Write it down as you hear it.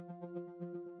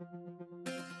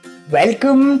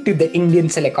Welcome to the Indian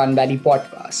Silicon Valley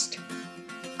podcast.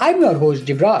 I'm your host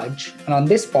Jivraj, and on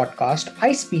this podcast,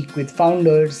 I speak with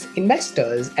founders,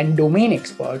 investors, and domain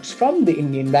experts from the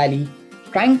Indian Valley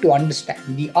trying to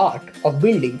understand the art of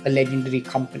building a legendary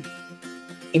company.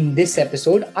 In this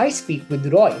episode, I speak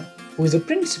with Roy, who is a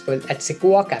principal at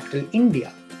Sequoia Capital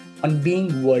India, on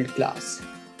being world class.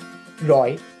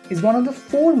 Roy is one of the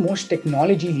foremost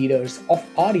technology leaders of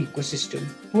our ecosystem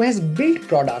who has built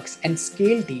products and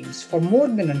scaled teams for more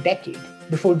than a decade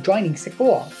before joining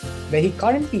Sequoia, where he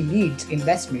currently leads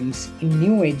investments in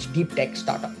new age deep tech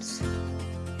startups.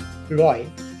 Roy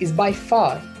is by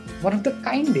far one of the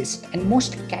kindest and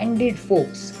most candid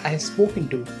folks I have spoken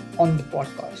to on the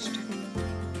podcast.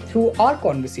 Through our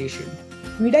conversation,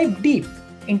 we dive deep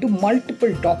into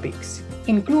multiple topics,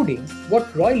 including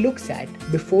what Roy looks at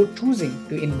before choosing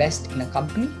to invest in a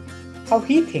company, how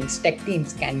he thinks tech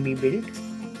teams can be built,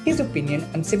 his opinion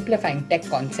on simplifying tech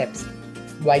concepts,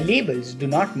 why labels do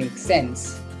not make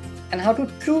sense, and how to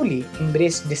truly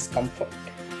embrace discomfort.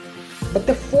 But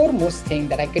the foremost thing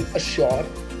that I can assure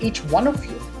each one of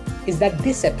you is that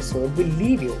this episode will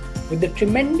leave you with the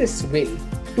tremendous will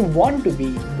to want to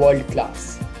be world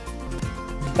class.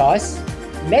 Thus,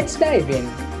 let's dive in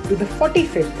to the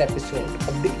 45th episode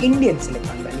of the Indian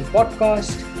Silicon Valley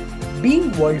podcast,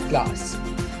 Being World Class,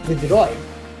 with Roy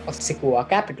of Sequoia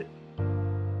Capital.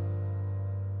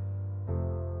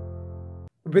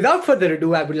 Without further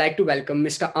ado, I would like to welcome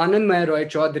Mr. Anandmaya Roy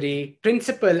Chaudhary,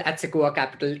 Principal at Sequoia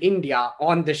Capital India,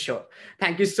 on the show.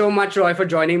 Thank you so much, Roy, for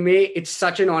joining me. It's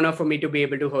such an honor for me to be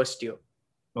able to host you.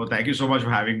 No, thank you so much for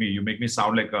having me. You make me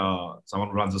sound like someone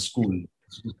who runs a school.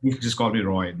 You just call me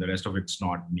Roy. The rest of it's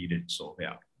not needed. So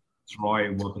yeah.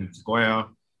 Roy, working at Sequoia,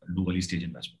 do early stage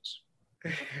investments.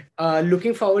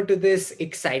 Looking forward to this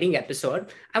exciting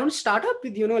episode. I want to start up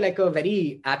with, like a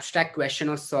very abstract question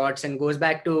of sorts, and goes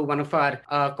back to one of our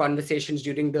conversations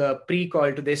during the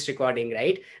pre-call to this recording,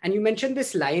 right? And you mentioned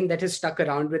this line that has stuck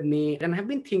around with me, and I've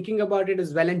been thinking about it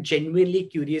as well and genuinely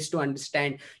curious to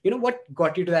understand, what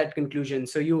got you to that conclusion.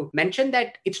 So you mentioned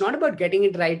that it's not about getting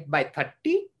it right by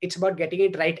 30, it's about getting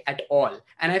it right at all.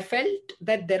 And I felt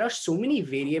that there are so many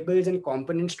variables and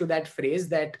components to that phrase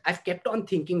that I've kept on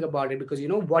thinking about it, because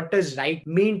what does right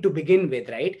mean to begin with,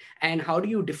 right? And how do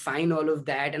you define all of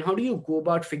that, and how do you go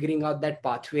about figuring out that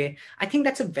pathway? I think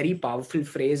that's a very powerful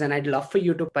phrase, and I'd love for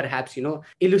you to perhaps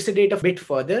elucidate a bit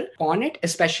further on it,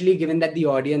 especially given that the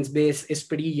audience base is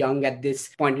pretty young at this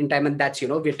point in time, and that's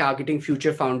we're targeting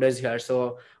future founders here,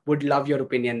 so would love your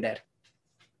opinion there.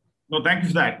 No, thank you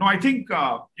for that. No, I think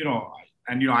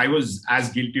I was as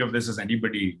guilty of this as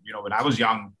anybody. When I was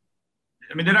young,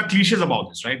 I mean, there are cliches about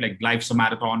this, right? Like life's a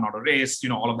marathon, not a race,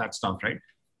 all of that stuff, right?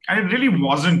 And it really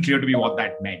wasn't clear to me what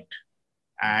that meant.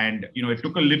 And, it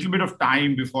took a little bit of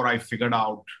time before I figured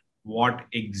out what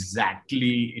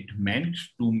exactly it meant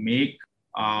to make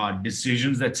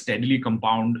decisions that steadily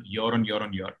compound year on year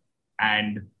on year.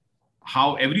 And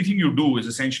how everything you do is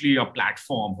essentially a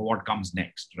platform for what comes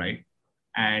next, right?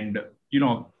 And,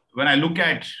 when I look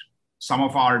at some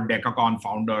of our Decacorn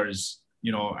founders,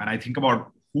 and I think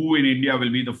about who in India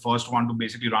will be the first one to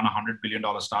basically run $100 billion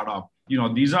startup.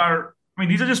 These are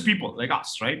just people like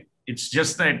us, right? It's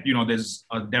just that, there's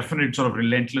a definite sort of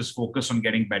relentless focus on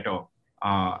getting better.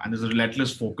 And there's a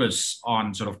relentless focus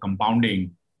on sort of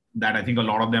compounding that I think a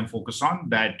lot of them focus on,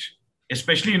 that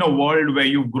especially in a world where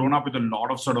you've grown up with a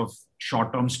lot of sort of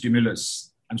short-term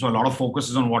stimulus. And so a lot of focus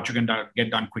is on what you can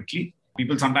get done quickly.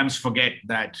 People sometimes forget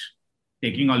that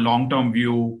taking a long-term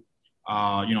view,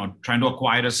 trying to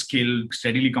acquire a skill,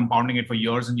 steadily compounding it for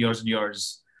years and years and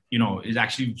years, is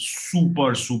actually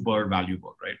super, super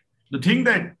valuable, right? The thing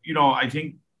that, I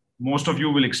think most of you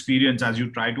will experience as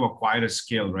you try to acquire a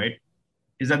skill, right,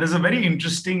 is that there's a very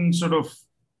interesting sort of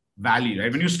valley, right?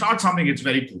 When you start something, it's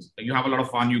very cool. Like you have a lot of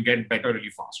fun, you get better really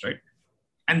fast, right?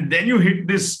 And then you hit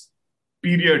this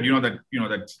period,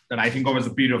 that I think of as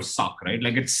a period of suck, right?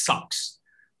 Like it sucks.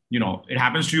 It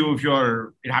happens to you if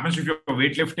you're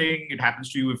weightlifting, it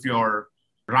happens to you if you're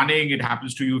running, it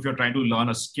happens to you if you're trying to learn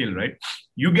a skill, right?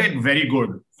 You get very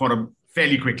good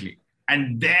fairly quickly.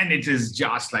 And then it is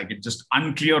just like, it's just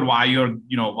unclear why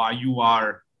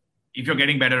if you're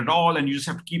getting better at all, and you just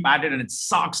have to keep at it, and it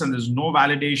sucks, and there's no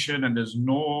validation, and there's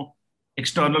no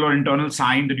external or internal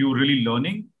sign that you're really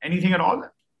learning anything at all.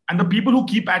 And the people who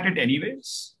keep at it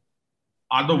anyways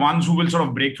are the ones who will sort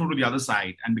of break through to the other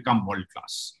side and become world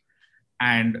class.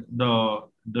 And the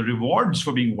rewards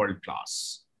for being world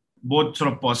class, both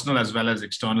sort of personal as well as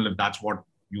external, if that's what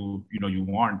you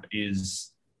want,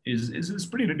 is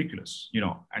pretty ridiculous,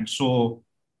 And so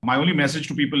My only message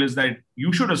to people is that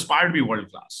you should aspire to be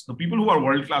world class. The people who are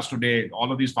world class today,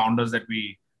 all of these founders that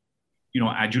we,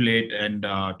 adulate and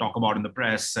talk about in the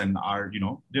press and are,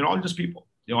 they're all just people.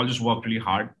 They all just work really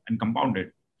hard and compound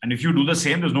it. And if you do the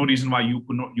same, there's no reason why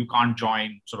you can't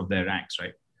join sort of their ranks,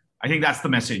 right? I think that's the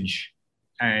message.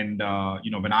 And,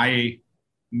 when I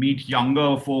meet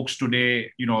younger folks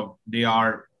today, they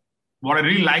are, what I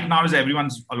really like now is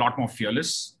everyone's a lot more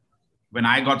fearless. When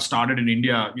I got started in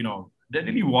India, there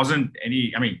really wasn't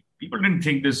any, people didn't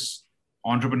think this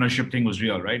entrepreneurship thing was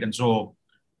real, right? And so,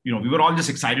 we were all just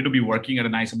excited to be working at a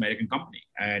nice American company.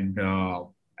 And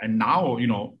now,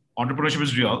 entrepreneurship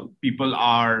is real. People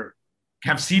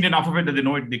have seen enough of it that they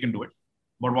know they can do it.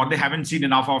 But what they haven't seen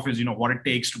enough of is, what it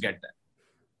takes to get there.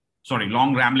 Sorry,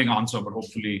 long rambling answer, but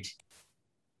hopefully.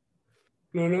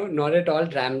 No, not at all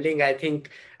rambling. I think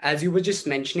as you were just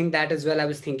mentioning that as well, I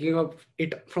was thinking of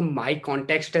it from my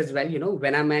context as well.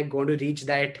 When am I going to reach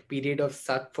that period of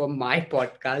suck for my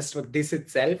podcast, for this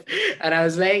itself? And I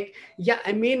was like, yeah,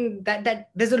 that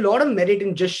there's a lot of merit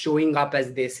in just showing up,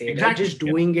 as they say, exactly. Right? Just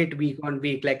doing it week on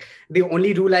week. Like the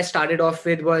only rule I started off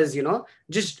with was,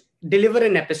 just deliver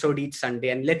an episode each Sunday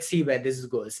and let's see where this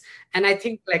goes. And I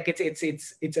think like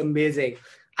it's amazing.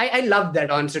 I love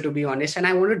that answer, to be honest. And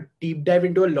I want to deep dive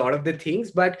into a lot of the things,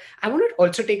 but I want to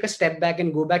also take a step back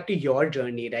and go back to your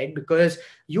journey, right? Because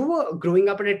you were growing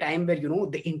up at a time where,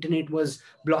 the internet was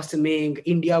blossoming,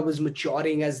 India was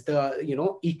maturing as the,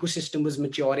 ecosystem was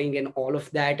maturing and all of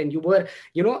that. And you were,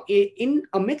 in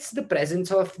amidst the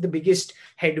presence of the biggest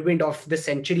headwind of the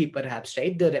century, perhaps,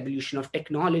 right? The revolution of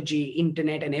technology,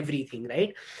 internet and everything,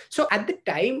 right? So at the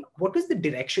time, what was the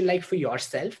direction like for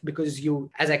yourself? Because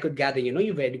you, as I could gather, you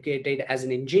were educated as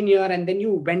an engineer, and then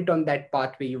you went on that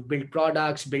path where you built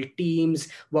products, built teams,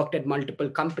 worked at multiple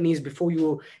companies before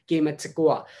you came at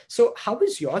Sequoia. So how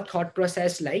was your thought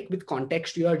process like with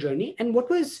context to your journey? And what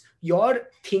was your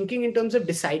thinking in terms of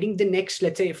deciding the next,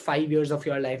 let's say, 5 years of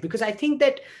your life? Because I think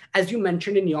that, as you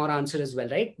mentioned in your answer as well,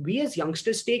 right? We as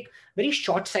youngsters take very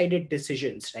short-sighted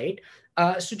decisions, right?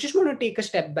 So just want to take a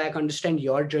step back, understand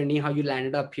your journey, how you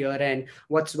landed up here, and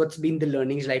what's been the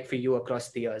learnings like for you across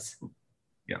the years.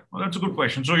 Yeah, well, that's a good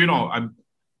question. So,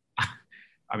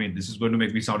 this is going to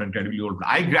make me sound incredibly old, but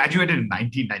I graduated in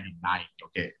 1999.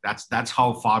 Okay, that's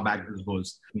how far back this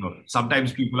goes.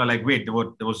 Sometimes people are like, wait, there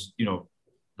was,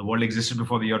 the world existed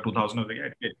before the year 2000. I was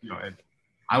like,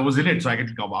 I was in it, so I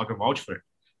can vouch for it.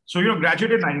 So,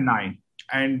 graduated in 99.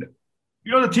 And,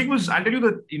 the thing was, I'll tell you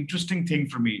the interesting thing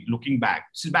for me looking back.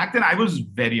 See, back then I was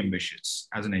very ambitious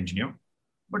as an engineer.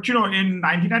 But, in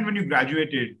 99, when you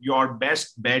graduated, your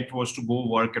best bet was to go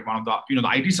work at one of the, the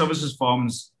IT services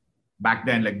firms back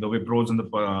then, like the Wipros and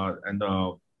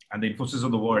the Infosys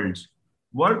of the world,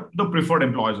 were the preferred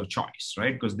employers of choice,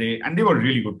 right? Because they were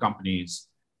really good companies,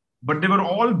 but they were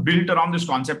all built around this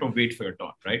concept of wait for your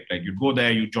turn, right? Like you'd go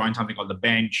there, you'd join something called the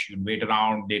bench, you'd wait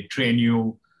around, they'd train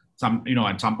you.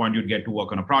 At some point you'd get to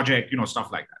work on a project,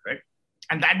 stuff like that, right?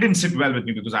 And that didn't sit well with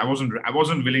me because I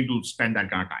wasn't willing to spend that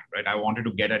kind of time, right? I wanted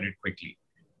to get at it quickly.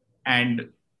 And,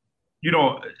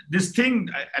 this thing,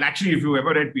 and actually, if you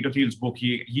ever read Peter Thiel's book,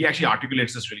 he actually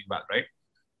articulates this really well, right?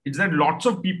 It's that lots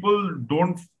of people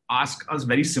don't ask us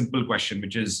very simple question,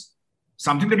 which is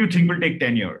something that you think will take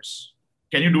 10 years.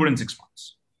 Can you do it in 6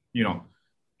 months?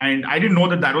 And I didn't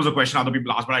know that was a question other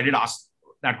people asked, but I did ask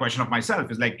that question of myself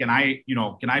is like, can I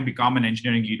become an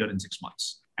engineering leader in 6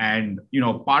 months? And,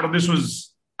 part of this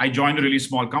was I joined a really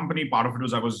small company. Part of it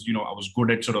was I was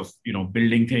good at sort of,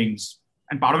 building things.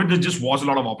 And part of it, there just was a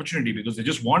lot of opportunity because there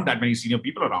just weren't that many senior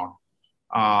people around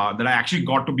that I actually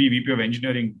got to be VP of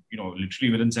engineering,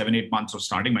 literally within 7-8 months of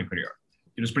starting my career.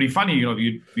 It was pretty funny,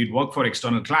 we'd work for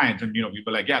external clients and,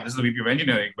 people like, yeah, this is the VP of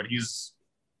engineering, but he's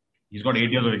got 8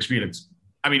 years of experience.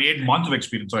 8 months of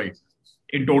experience, sorry,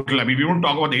 in total. We won't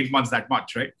talk about the 8 months that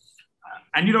much, right?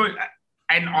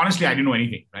 And honestly, I didn't know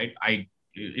anything, right?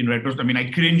 In retrospect, I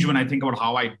cringe when I think about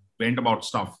how I went about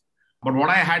stuff. But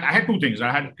what I had two things.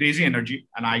 I had crazy energy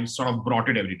and I sort of brought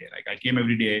it every day. Like I came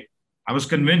every day. I was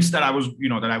convinced that I was,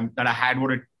 that I had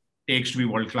what it takes to be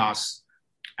world-class.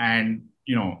 And,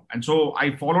 and so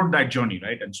I followed that journey,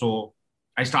 right? And so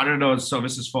I started a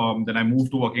services firm. Then I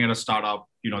moved to working at a startup.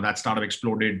 That startup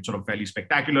exploded sort of fairly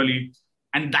spectacularly.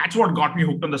 And that's what got me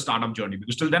hooked on the startup journey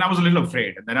because till then I was a little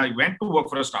afraid. And then I went to work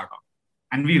for a startup.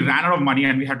 And we ran out of money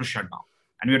and we had to shut down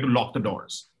and we had to lock the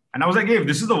doors. And I was like, hey, if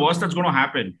this is the worst that's going to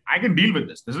happen, I can deal with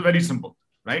this. This is very simple,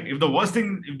 right? If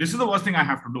this is the worst thing I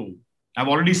have to do, I've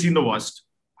already seen the worst.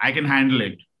 I can handle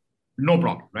it. No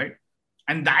problem, right?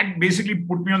 And that basically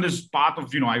put me on this path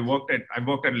of, I've worked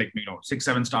at like, 6,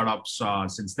 7 startups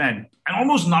since then. And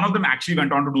almost none of them actually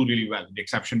went on to do really well, with the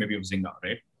exception maybe of Zynga,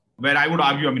 right? Where I would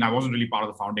argue, I wasn't really part of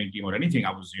the founding team or anything.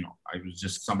 I was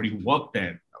just somebody who worked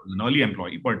there. I was an early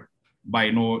employee, but by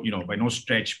no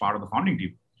stretch part of the founding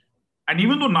team. And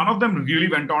even though none of them really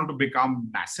went on to become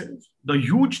massive, the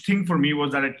huge thing for me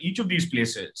was that at each of these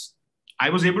places, I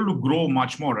was able to grow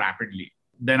much more rapidly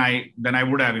than I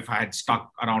would have if I had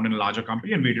stuck around in a larger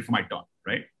company and waited for my turn,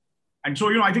 right? And so,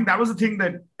 I think that was the thing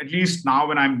that at least now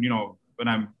when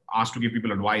I'm asked to give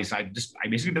people advice, I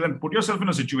basically tell them, put yourself in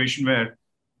a situation where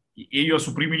A, you're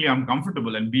supremely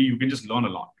uncomfortable, and B, you can just learn a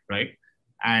lot, right?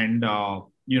 And,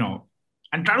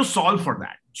 and try to solve for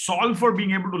that. Solve for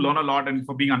being able to learn a lot and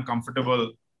for being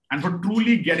uncomfortable and for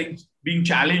truly being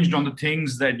challenged on the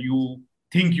things that you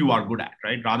think you are good at,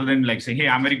 right? Rather than like saying, hey,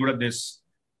 I'm very good at this,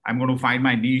 I'm going to find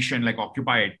my niche and like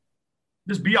occupy it.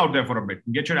 Just be out there for a bit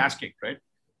and get your ass kicked, right?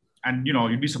 And,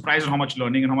 you'd be surprised at how much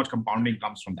learning and how much compounding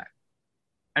comes from that.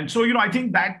 And so, I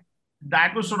think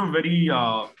that was sort of very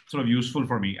sort of useful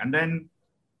for me. And then,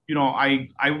 I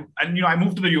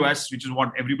moved to the US, which is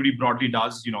what everybody broadly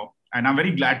does, and I'm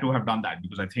very glad to have done that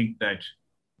because I think that,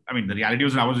 the reality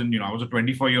was I was a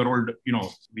 24-year-old,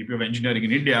 VP of engineering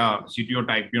in India, CTO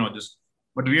type,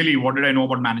 but really, what did I know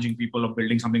about managing people or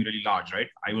building something really large, right?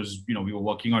 I was, we were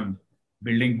working on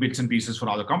building bits and pieces for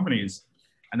other companies.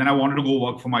 And then I wanted to go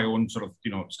work for my own sort of,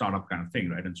 startup kind of thing,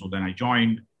 right? And so then I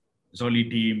joined this early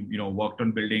team, worked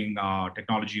on building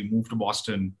technology, moved to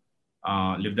Boston,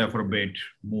 lived there for a bit,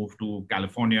 moved to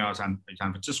California, San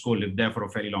Francisco, lived there for a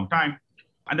fairly long time.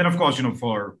 And then, of course,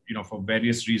 for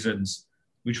various reasons,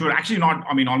 which were actually not,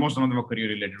 almost none of them were career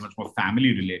related, much more family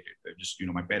related. Just,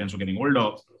 my parents were getting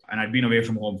older and I'd been away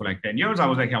from home for like 10 years. I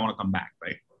was like, hey, I want to come back,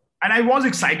 right? And I was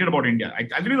excited about India.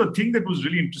 Actually, the thing that was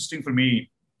really interesting for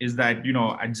me is that, at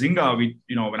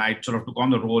Zynga, when I sort of took on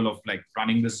the role of like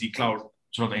running the zCloud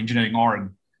sort of engineering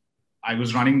org, I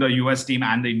was running the US team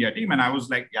and the India team. And I was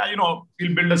like, yeah,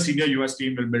 we'll build a senior US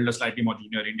team, we'll build a slightly more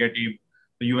junior India team.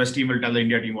 The US team will tell the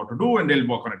India team what to do and they'll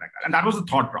work on it like that. And that was the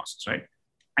thought process, right?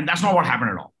 And that's not what happened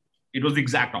at all. It was the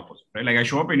exact opposite, right? Like I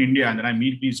show up in India and then I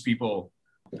meet these people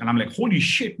and I'm like, holy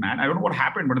shit, man, I don't know what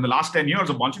happened, but in the last 10 years,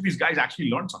 a bunch of these guys actually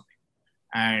learned something.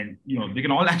 And, they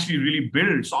can all actually really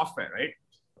build software,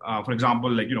 right? For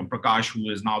example, like, Prakash, who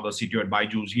is now the CTO at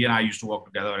Byju's, he and I used to work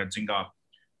together at Zynga.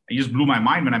 It just blew my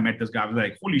mind when I met this guy. I was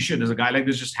like, holy shit, there's a guy like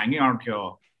this just hanging out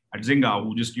here at Zynga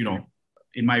who just,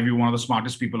 in my view, one of the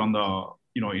smartest people on the,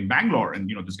 in Bangalore. And,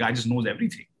 this guy just knows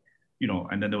everything,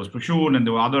 and then there was Prashun and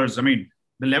there were others.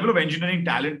 The level of engineering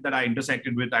talent that I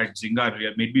intersected with at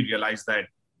Zynga made me realize that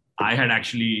I had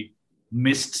actually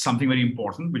missed something very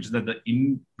important, which is that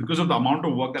because of the amount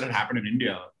of work that had happened in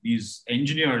India, these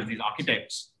engineers, these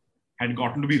architects had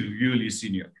gotten to be really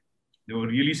senior. They were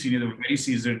really senior. They were very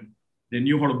seasoned. They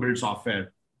knew how to build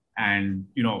software. And,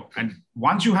 and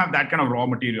once you have that kind of raw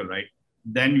material, right,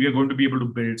 then you're going to be able to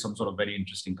build some sort of very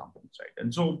interesting companies, right?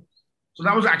 And so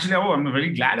that was actually, I'm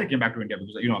very glad I came back to India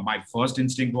because, my first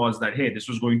instinct was that, hey, this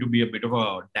was going to be a bit of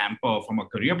a damper from a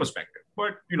career perspective.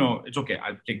 But, it's okay.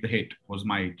 I'll take the hit was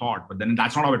my thought. But then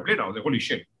that's not how it played out. I was like, holy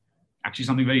shit, actually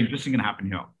something very interesting can happen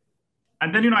here.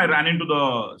 And then, I ran into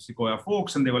the Sequoia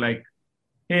folks and they were like,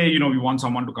 hey, we want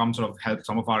someone to come sort of help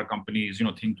some of our companies,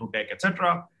 think through tech,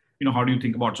 etc. How do you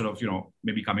think about sort of,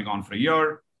 maybe coming on for a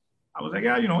year? I was like,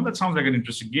 yeah, that sounds like an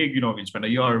interesting gig. We'd spend a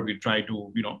year, we'd try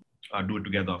to, do it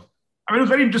together. It was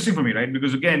very interesting for me, right?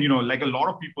 Because again, like a lot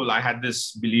of people, I had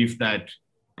this belief that,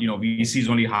 VCs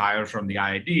only hire from the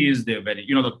IITs. They're very,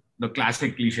 the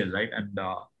classic cliches, right? And,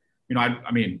 I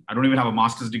don't even have a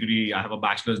master's degree. I have a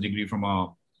bachelor's degree from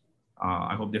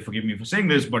I hope they forgive me for saying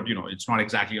this, but, it's not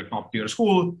exactly a top tier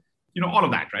school, all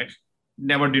of that, right?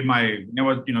 Never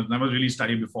really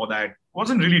studied before that.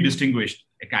 Wasn't really distinguished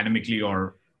academically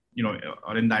or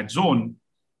in that zone.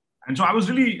 And so I was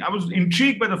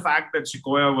intrigued by the fact that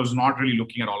Sequoia was not really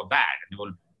looking at all of that. And they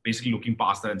were basically looking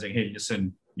past that and saying, hey,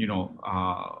 listen,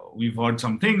 we've heard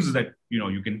some things that,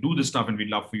 you can do this stuff and we'd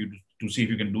love for you to see if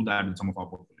you can do that in some of our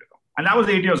portfolio. And that was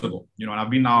 8 years ago, and I've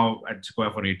been now at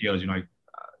Sequoia for 8 years.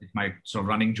 It's my sort of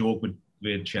running joke with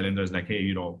Shailendra is like,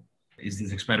 hey, is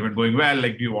this experiment going well?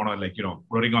 Like, do you want to like,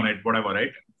 running on it, whatever,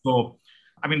 right? So,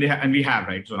 and we have,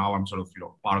 right? So now I'm sort of,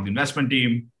 part of the investment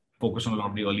team, focused on a lot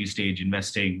of the early stage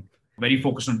investing, very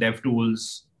focused on dev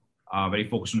tools, very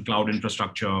focused on cloud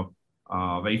infrastructure,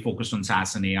 very focused on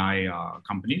SaaS and AI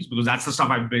companies, because that's the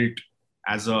stuff I've built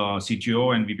as a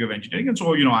CTO and VP of engineering. And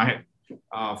so,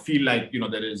 I feel like,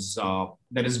 there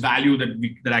is value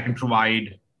that I can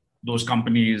provide those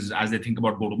companies as they think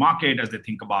about go to market, as they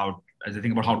think about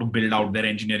how to build out their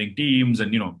engineering teams,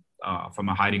 and from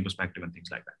a hiring perspective and things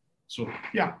like that. So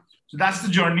yeah, so that's the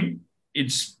journey.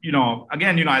 It's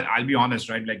again, I'll be honest,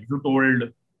 right? Like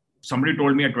if somebody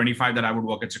told me at 25 that I would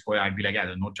work at Sequoia, I'd be like, yeah,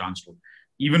 there's no chance to.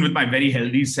 Even with my very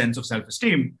healthy sense of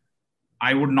self-esteem,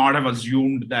 I would not have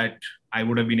assumed that I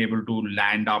would have been able to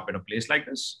land up at a place like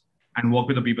this and work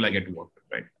with the people I get to work with,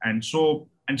 right? And so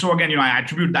again, I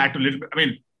attribute that to a little bit. I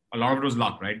mean, a lot of it was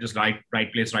luck, right? Just right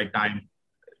place, right time.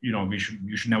 You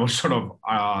should never sort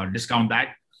of discount that.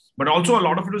 But also a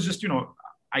lot of it was just,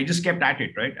 I just kept at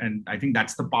it, right? And I think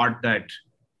that's the part that,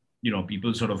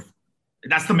 people sort of,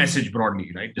 that's the message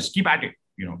broadly, right? Just keep at it.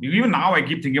 Even now I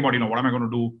keep thinking about, what am I going to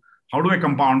do? How do I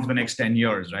compound for the next 10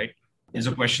 years, right? Is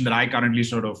a question that I currently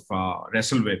sort of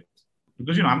wrestle with,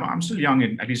 because I'm still young,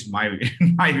 at least in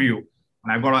my view,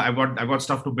 and I've got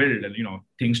stuff to build and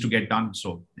things to get done.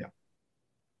 So yeah.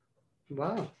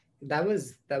 Wow. That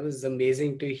was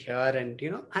amazing to hear. And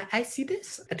I see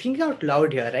this thinking out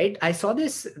loud here, right? I saw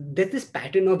there's this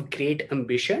pattern of great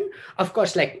ambition. Of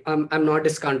course, like I'm not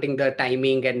discounting the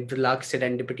timing and the luck,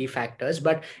 serendipity factors,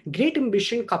 but great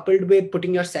ambition coupled with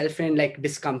putting yourself in like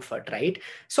discomfort, right?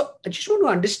 So I just want to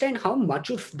understand how much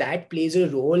of that plays a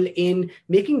role in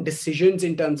making decisions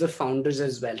in terms of founders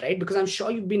as well, right? Because I'm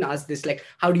sure you've been asked this, like,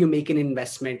 how do you make an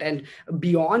investment? And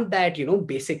beyond that,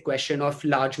 basic question of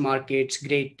large markets,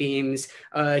 great teams,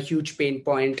 a huge pain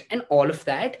point, and all of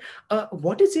that.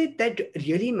 What is it that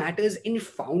really matters in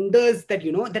founders that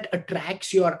that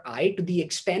attracts your eye to the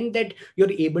extent that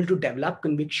you're able to develop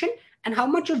conviction? And how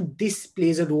much of this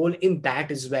plays a role in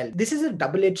that as well? This is a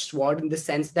double-edged sword in the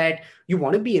sense that you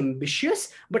want to be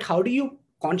ambitious, but how do you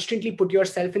constantly put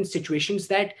yourself in situations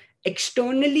that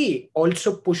externally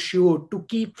also push you to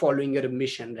keep following your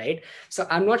mission, right? So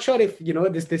I'm not sure if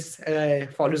this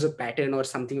follows a pattern or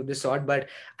something of the sort, but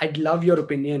I'd love your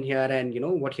opinion here and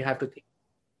what you have to think.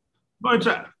 No,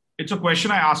 it's a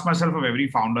question I ask myself of every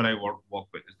founder I work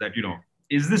with, is that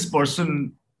is this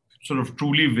person sort of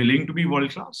truly willing to be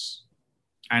world class,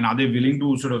 and are they willing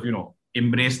to sort of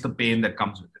embrace the pain that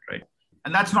comes with it, right?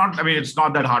 And that's not, I mean, it's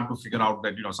not that hard to figure out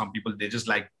that some people, they just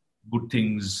like good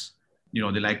things. They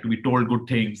like to be told good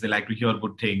things. They like to hear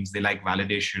good things. They like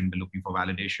validation. They're looking for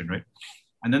validation, right?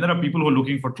 And then there are people who are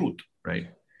looking for truth, right?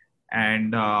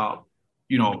 And,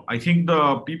 I think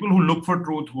the people who look for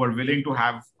truth, who are willing to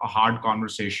have a hard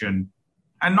conversation,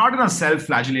 and not in a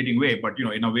self-flagellating way, but,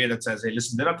 in a way that says, hey,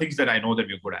 listen, there are things that I know that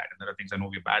we're good at, and there are things I know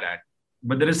we're bad at.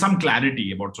 But there is some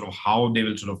clarity about sort of how they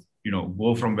will sort of,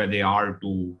 go from where they are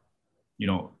to,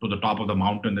 to the top of the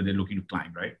mountain that they're looking to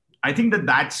climb, right? I think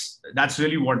that's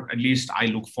really what at least I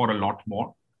look for a lot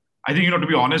more. I think, to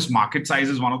be honest, market size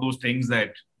is one of those things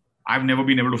that I've never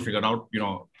been able to figure out.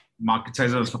 Market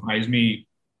size has surprised me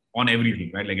on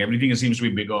everything, right? Like everything seems to be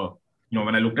bigger.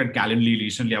 When I looked at Calendly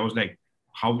recently, I was like,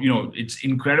 how, it's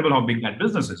incredible how big that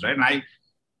business is, right? And I,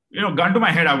 gun to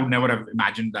my head, I would never have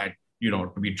imagined that,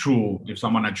 to be true if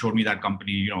someone had showed me that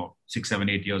company, 6, 7,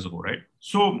 8 years ago, right?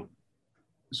 So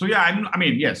yeah, I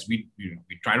mean, yes, we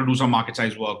try to do some market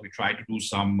size work. We try to do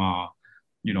some,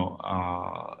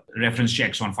 reference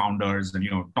checks on founders and,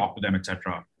 talk to them,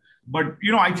 etc. But,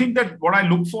 I think that what I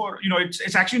look for,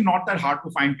 it's actually not that hard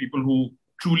to find people who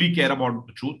truly care about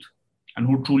the truth and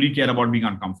who truly care about being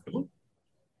uncomfortable.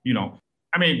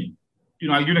 I mean,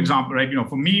 I'll give you an example, right?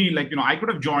 For me, like, I could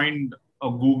have joined a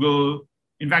Google.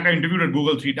 In fact, I interviewed at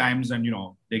Google 3 times and,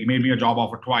 they made me a job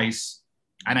offer twice.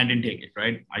 And I didn't take it,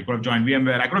 right? I could have joined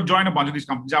VMware. I could have joined a bunch of these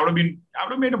companies. I would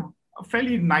have made a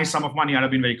fairly nice sum of money. I'd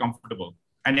have been very comfortable.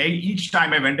 And each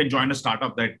time I went and joined a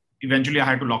startup that eventually I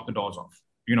had to lock the doors off,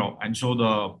 And so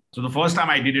the first time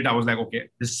I did it, I was like, okay,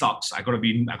 this sucks. I could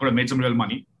have made some real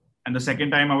money. And the second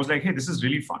time I was like, hey, this is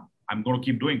really fun. I'm going to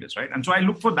keep doing this, right? And so I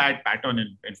look for that pattern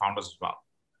in founders as well,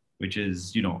 which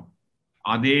is,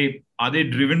 are they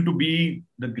driven to be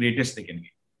the greatest they can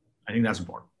be? I think that's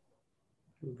important.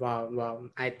 Wow.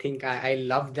 I think I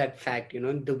love that fact,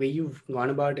 the way you've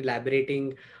gone about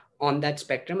elaborating on that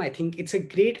spectrum. I think it's a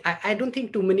great, I don't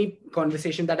think too many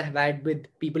conversations that I've had with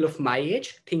people of my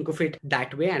age think of it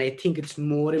that way. And I think it's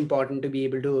more important to be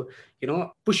able to,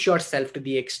 push yourself to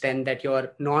the extent that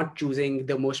you're not choosing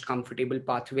the most comfortable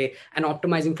pathway and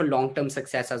optimizing for long-term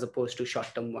success as opposed to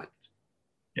short-term one.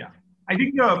 Yeah. I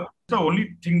think the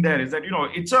only thing there is that,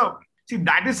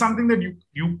 that is something that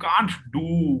you can't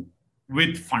do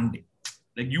with funding.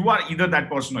 Like you are either that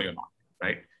person or you're not,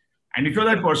 right? And if you're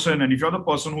that person, and if you're the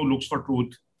person who looks for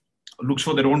truth, looks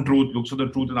for their own truth, looks for the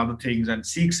truth in other things and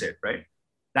seeks it, right?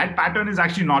 That pattern is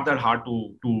actually not that hard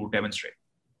to demonstrate.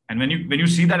 And when you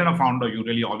see that in a founder, you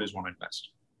really always want to invest.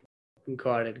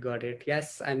 Got it. Got it.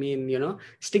 Yes. I mean,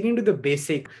 sticking to the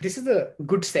basic, this is a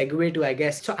good segue to, I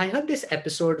guess. So I heard this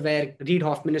episode where Reid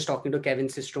Hoffman is talking to Kevin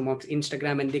Systrom of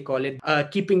Instagram, and they call it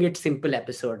keeping it simple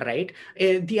episode, right?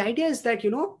 The idea is that,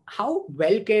 how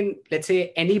well can, let's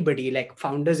say, anybody like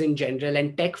founders in general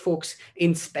and tech folks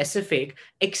in specific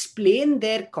explain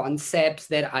their concepts,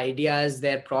 their ideas,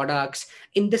 their products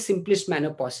in the simplest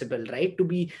manner possible, right? To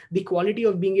be the quality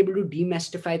of being able to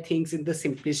demystify things in the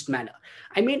simplest manner.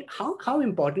 I mean, how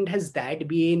important has that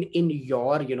been in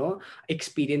your,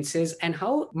 experiences, and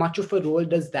how much of a role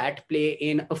does that play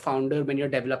in a founder when you're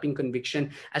developing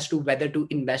conviction as to whether to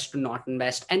invest or not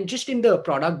invest, and just in the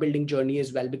product building journey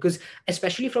as well? Because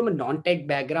especially from a non-tech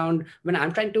background, when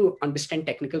I'm trying to understand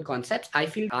technical concepts, I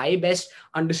feel I best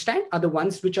understand are the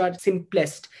ones which are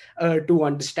simplest to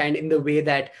understand in the way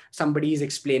that somebody's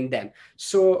explained them.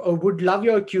 So would love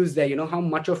your cues there, how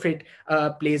much of it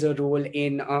plays a role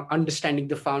in understanding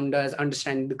the founders,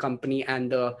 understanding the company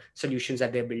and the solutions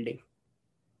that they're building.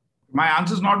 My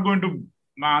answer is going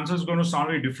to sound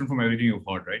very different from everything you've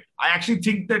heard, right? I actually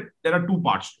think that there are two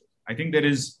parts to it. I think there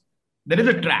is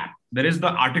a trap. There is the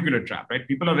articulate trap, right?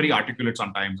 People are very articulate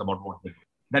sometimes about what they do.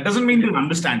 That doesn't mean they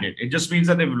understand it. It just means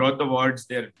that they've learned the words.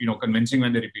 They're, convincing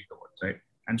when they repeat the words, right?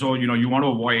 And so, you want to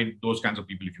avoid those kinds of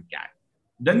people if you can.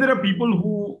 Then there are people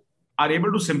who are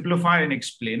able to simplify and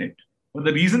explain it. But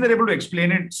the reason they're able to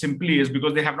explain it simply is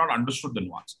because they have not understood the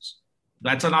nuances.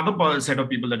 That's another set of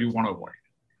people that you want to avoid.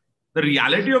 The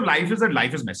reality of life is that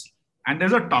life is messy and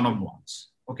there's a ton of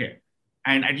nuance. Okay.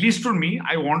 And at least for me,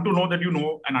 I want to know that you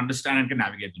know and understand and can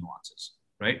navigate the nuances,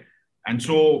 right? And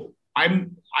so I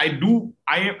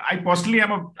personally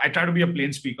I try to be a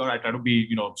plain speaker. I try to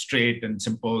be, straight and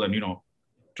simple and,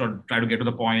 try to get to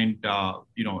the point,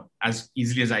 as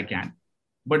easily as I can.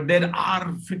 But there are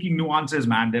freaking nuances,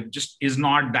 man. There just is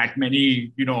not that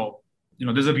many,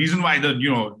 there's a reason why the,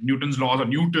 Newton's laws,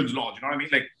 you know what I mean?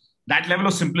 Like that level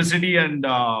of simplicity and,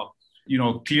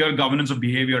 clear governance of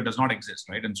behavior does not exist,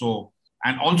 right? And so,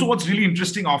 and also what's really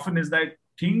interesting often is that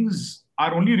things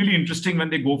are only really interesting when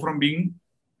they go from being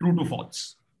true to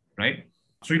false, right?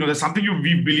 So, there's something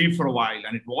we believed for a while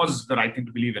and it was the right thing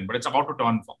to believe in, but it's about to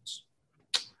turn false.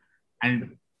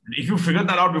 And if you figure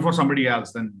that out before somebody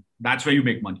else, then that's where you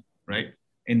make money, right?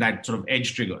 In that sort of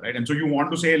edge trigger, right? And so you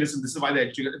want to say, listen, this is why the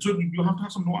edge trigger. So you have to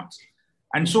have some nuance.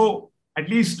 And so at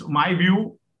least my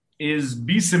view is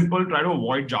be simple, try to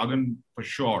avoid jargon for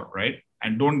sure, right?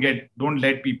 And don't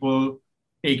let people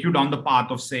take you down the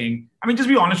path of saying, just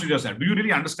be honest with yourself. Do you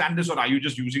really understand this, or are you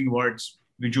just using words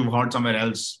which you've heard somewhere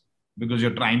else because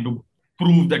you're trying to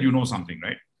prove that you know something,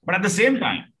 right? But at the same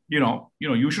time,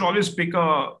 you should always pick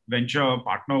a venture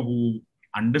partner who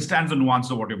understands the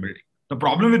nuances of what you're building. The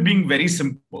problem with being very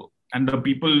simple and the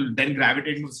people then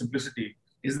gravitating to simplicity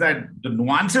is that the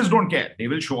nuances don't care. They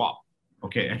will show up.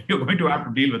 Okay. And you're going to have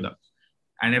to deal with them.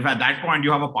 And if at that point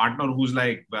you have a partner who's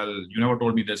like, well, you never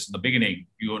told me this in the beginning,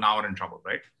 you now are in trouble,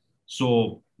 right?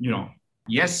 So,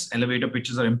 yes, elevator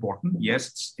pitches are important. Yes,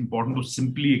 it's important to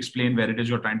simply explain where it is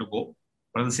you're trying to go.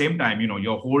 But at the same time,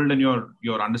 your hold and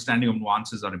your understanding of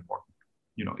nuances are important.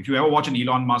 If you ever watch an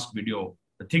Elon Musk video,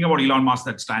 the thing about Elon Musk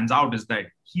that stands out is that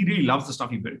he really loves the stuff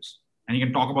he builds and he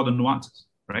can talk about the nuances,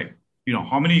 right?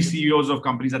 How many CEOs of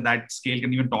companies at that scale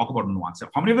can even talk about nuances?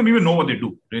 How many of them even know what they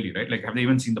do, really, right? Like, have they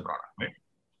even seen the product, right?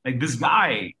 Like this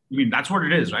guy, that's what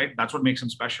it is, right? That's what makes him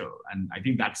special. And I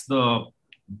think that's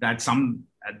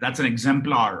an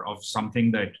exemplar of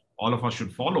something that all of us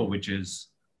should follow, which is,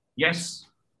 yes,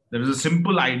 there is a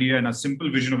simple idea and a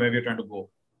simple vision of where we're trying to go.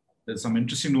 There's some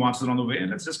interesting nuances on the way,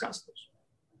 and let's discuss those.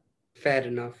 Fair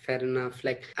enough.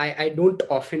 Like I don't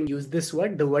often use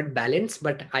the word balance,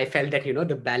 but I felt that,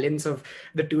 the balance of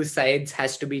the two sides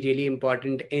has to be really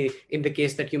important in the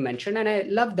case that you mentioned. And I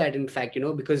love that, in fact,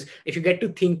 because if you get to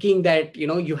thinking that,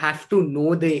 you have to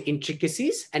know the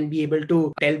intricacies and be able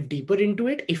to delve deeper into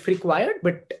it if required,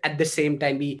 but at the same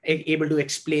time be able to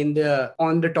explain the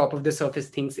on the top of the surface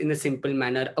things in a simple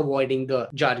manner, avoiding the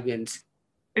jargons.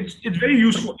 It's very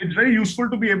useful. It's very useful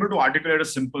to be able to articulate a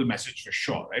simple message for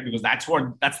sure, right? Because that's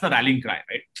the rallying cry,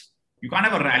 right? You can't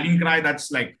have a rallying cry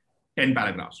that's like 10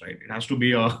 paragraphs, right? It has to be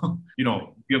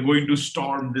you're going to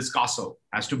storm this castle.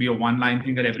 It has to be a one-line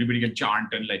thing that everybody can chant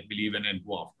and like believe in and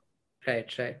go off.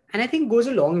 Right. And I think goes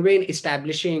a long way in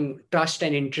establishing trust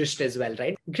and interest as well,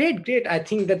 right? Great. I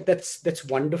think that's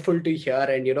wonderful to hear.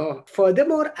 And,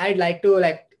 furthermore, I'd like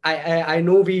to I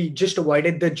know we just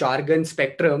avoided the jargon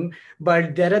spectrum,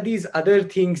 but there are these other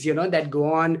things, that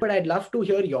go on. But I'd love to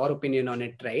hear your opinion on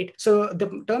it, right? So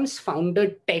the terms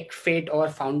founder tech fit or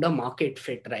founder market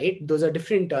fit, right? Those are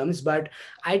different terms, but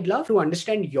I'd love to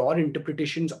understand your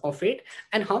interpretations of it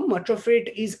and how much of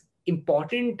it is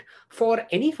important for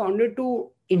any founder to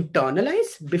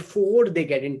internalize before they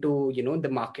get into the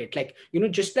market. Like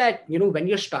just that when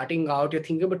you're starting out, you're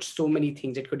thinking about so many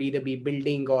things. It could either be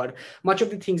building or much of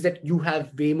the things that you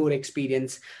have way more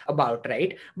experience about,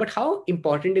 right? But how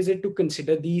important is it to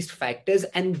consider these factors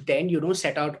and then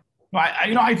set out?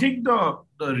 I think the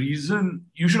reason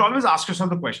you should always ask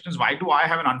yourself the question is, why do I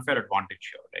have an unfair advantage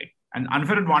here, right? And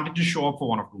unfair advantages show up for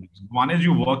one of two reasons. One is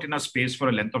you work in a space for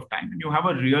a length of time and you have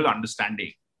a real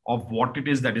understanding of what it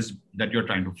is that you're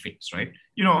trying to fix, right?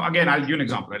 Again, I'll give you an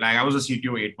example. Like I was a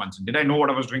CTO 8 months in. Did I know what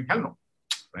I was doing? Hell no,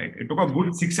 right? It took a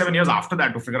good 6-7 years after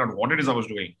that to figure out what it is I was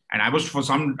doing. And I was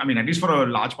at least for a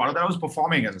large part of that, I was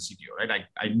performing as a CTO, right?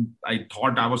 I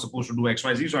thought I was supposed to do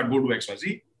XYZ, so I'd go do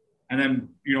XYZ. And then,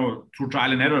 through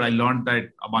trial and error, I learned that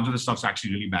a bunch of the stuff's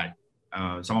actually really bad.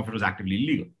 Some of it was actively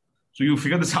illegal. So you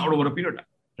figure this out over a period of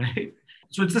time, right?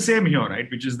 So it's the same here, right?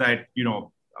 Which is that,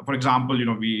 for example,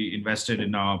 we invested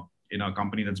in a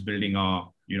company that's building a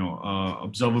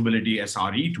observability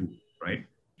SRE tool, right?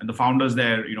 And the founders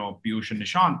there, Piyush and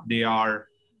Nishant,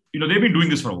 they've been doing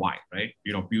this for a while, right?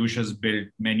 Piyush has built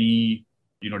many,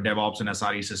 DevOps and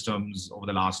SRE systems over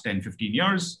the last 10, 15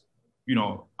 years.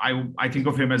 I think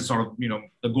of him as sort of,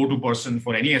 the go-to person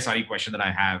for any SRE question that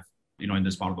I have, in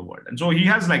this part of the world. And so he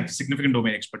has like significant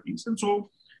domain expertise. And so,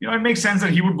 it makes sense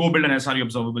that he would go build an SRE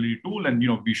observability tool and,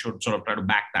 we should sort of try to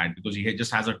back that because he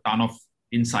just has a ton of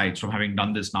insights from having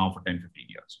done this now for 10, 15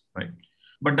 years, right?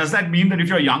 But does that mean that if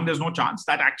you're young, there's no chance?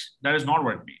 That is not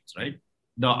what it means, right?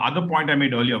 The other point I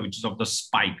made earlier, which is of the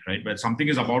spike, right? Where something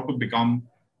true is about to become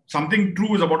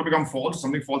false,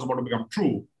 something false about to become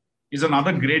true, is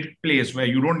another great place where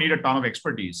you don't need a ton of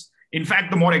expertise. In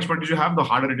fact, the more expertise you have, the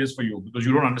harder it is for you because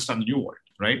you don't understand the new world,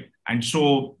 right? And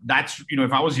so that's,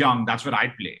 if I was young, that's where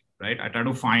I'd play, right? I try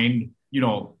to find,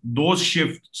 those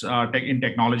shifts in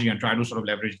technology and try to sort of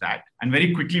leverage that and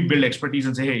very quickly build expertise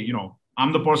and say, hey,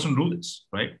 I'm the person to do this,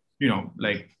 right?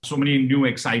 Like so many new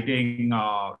exciting,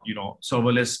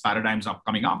 serverless paradigms are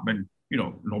coming up and,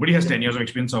 nobody has 10 years of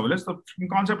experience serverless. The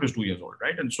concept is 2 years old,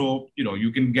 right? And so,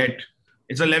 you can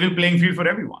it's a level playing field for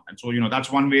everyone. And so,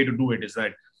 that's one way to do it is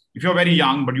that if you're very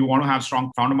young, but you want to have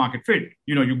strong founder market fit,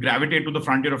 you gravitate to the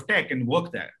frontier of tech and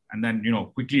work there and then,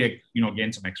 quickly,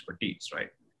 gain some expertise, right?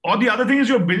 Or the other thing is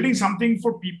you're building something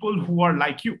for people who are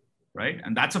like you, right?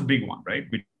 And that's a big one, right?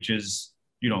 Which is,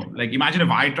 like imagine if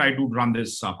I tried to run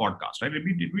this podcast, right? It'd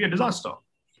be a disaster.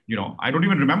 I don't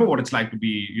even remember what it's like to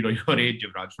be, your age,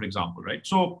 Jivraj, for example, right?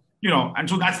 So, and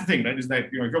so that's the thing, right? Is that,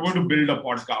 if you're going to build a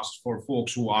podcast for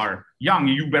folks who are young,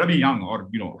 you better be young or,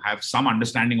 have some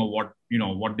understanding of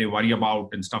what they worry about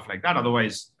and stuff like that.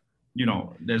 Otherwise,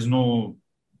 there's no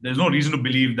reason to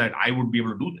believe that I would be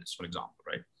able to do this, for example,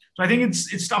 right? So I think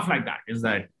it's stuff like that is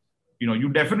that, you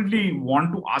definitely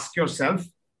want to ask yourself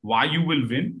why you will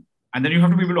win. And then you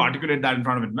have to be able to articulate that in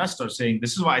front of investors saying,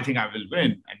 this is why I think I will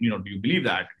win. And, do you believe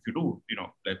that? If you do,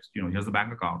 here's the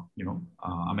bank account,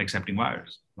 I'm accepting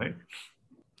wires, right?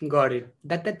 Got it.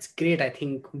 That's great. I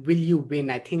think, will you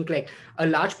win? I think like a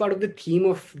large part of the theme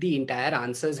of the entire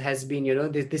answers has been,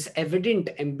 this evident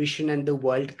ambition and the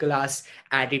world-class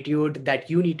attitude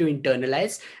that you need to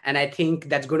internalize. And I think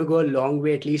that's going to go a long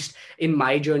way, at least in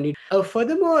my journey.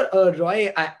 Furthermore,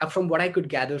 Roy, from what I could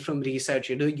gather from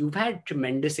research, you've had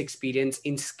tremendous experience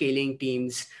in scaling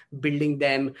teams, building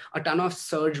them, a ton of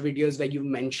search videos where you've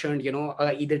mentioned,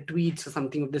 either tweets or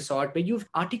something of the sort, where you've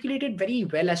articulated very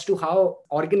well as to how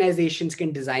organizations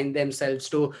can design themselves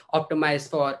to optimize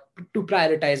to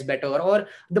prioritize better, or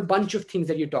the bunch of things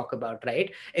that you talk about,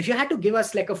 right? If you had to give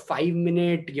us like a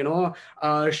 5-minute,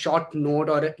 short note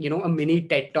or, a mini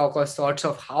TED talk or sorts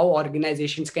of how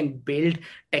organizations can build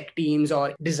tech teams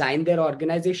or design their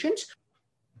organizations.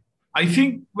 I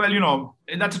think, well,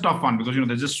 that's a tough one because,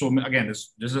 there's just so many, again,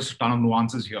 there's just a ton of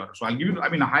nuances here. So I'll give you,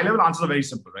 a high level answers are very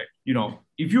simple, right?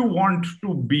 If you want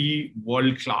to be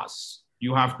world-class,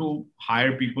 you have to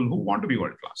hire people who want to be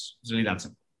world-class. It's really that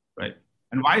simple, right?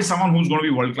 And why is someone who's going to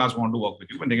be world-class want to work with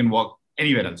you when they can work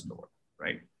anywhere else in the world,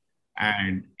 right?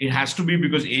 And it has to be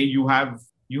because you have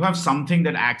something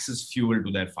that acts as fuel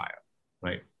to their fire,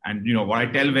 right? And, what I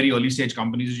tell very early stage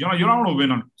companies is, you're not going to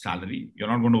win on salary. You're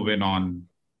not going to win on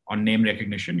name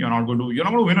recognition. You're not going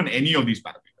to win on any of these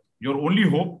parameters. Your only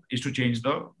hope is to change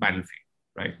the battlefield,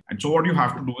 right? And so what you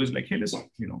have to do is like, hey, listen,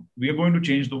 we are going to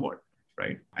change the world.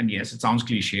 right? And yes, it sounds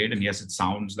cliched, and yes, it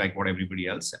sounds like what everybody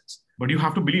else says. But you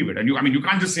have to believe it. And you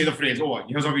can't just say the phrase, oh,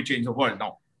 here's how we change the world.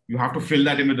 No, you have to fill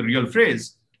that in with the real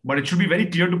phrase. But it should be very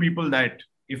clear to people that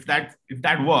if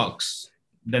that works,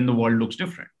 then the world looks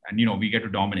different. And, we get to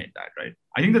dominate that, right?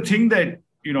 I think the thing that,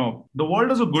 the world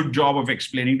does a good job of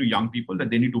explaining to young people that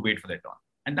they need to wait for their turn.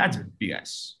 And that's BS.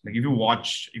 Like if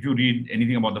you read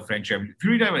anything about the French Revolution, if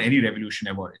you read about any revolution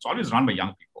ever, it's always run by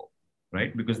young people,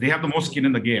 right? Because they have the most skin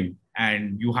in the game.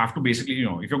 And you have to basically,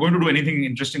 if you're going to do anything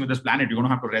interesting with this planet, you're going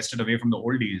to have to wrest it away from the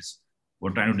oldies who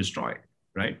are trying to destroy it,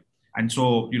 right? And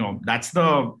so, that's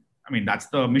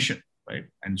the mission, right?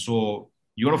 And so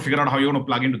you got to figure out how you're going to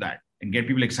plug into that and get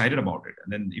people excited about it.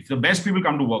 And then if the best people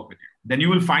come to work with you, then you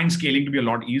will find scaling to be a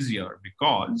lot easier,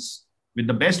 because with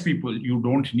the best people, you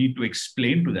don't need to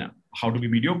explain to them how to be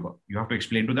mediocre. You have to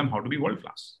explain to them how to be world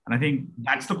class. And I think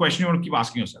that's the question you want to keep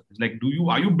asking yourself. It's like,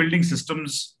 are you building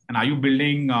systems and are you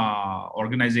building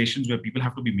organizations where people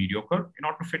have to be mediocre in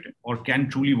order to fit in? Or can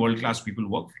truly world class people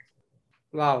work for you?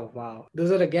 Wow. Those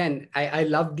are, again, I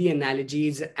love the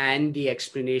analogies and the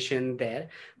explanation there.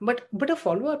 But a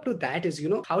follow-up to that is,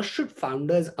 how should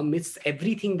founders, amidst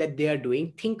everything that they are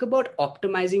doing, think about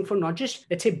optimizing for not just,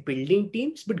 let's say, building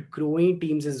teams, but growing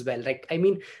teams as well?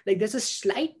 There's a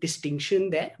slight distinction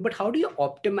there, but how do you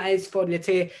optimize for, let's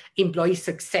say, employee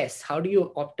success? How do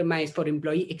you optimize for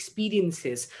employee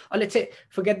experiences? Or let's say,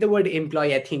 forget the word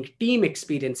employee, I think team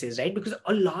experiences, right? Because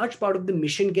a large part of the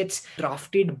mission gets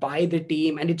drafted by the team,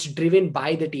 and it's driven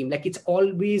by the team. Like it's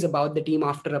always about the team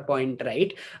after a point,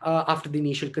 right? After the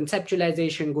initial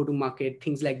conceptualization, go to market,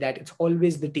 things like that. It's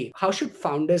always the team. How should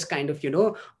founders kind of,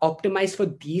 optimize for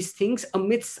these things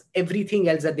amidst everything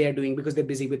else that they are doing? Because they're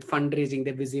busy with fundraising,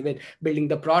 they're busy with building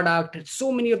the product,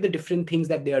 so many of the different things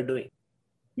that they are doing.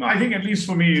 No, I think at least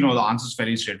for me, the answer is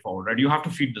very straightforward, right? You have to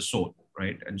feed the soul,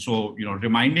 right? And so,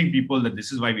 reminding people that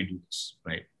this is why we do this,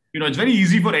 right? It's very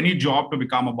easy for any job to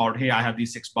become about, hey, I have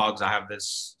these 6 bugs. I have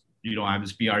this, I have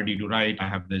this PRD to write. I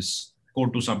have this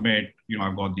code to submit.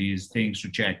 I've got these things to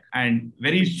check. And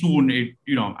very soon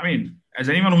as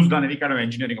anyone who's done any kind of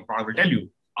engineering or product will tell you,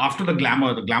 after the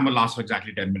glamour lasts for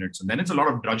exactly 10 minutes. And then it's a lot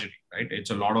of drudgery, right? It's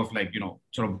a lot of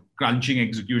sort of crunching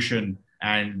execution.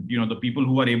 And, the people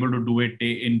who are able to do it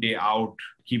day in, day out,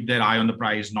 keep their eye on the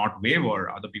prize, not waver,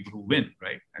 are the people who win,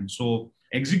 right? And so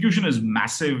execution is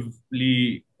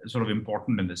massively sort of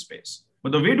important in this space.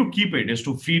 But the way to keep it is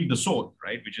to feed the soul,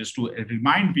 right? Which is to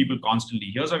remind people constantly,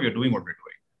 here's how we're doing what we're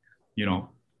doing.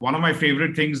 One of my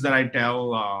favorite things that I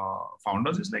tell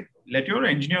founders is like, let your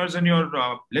engineers and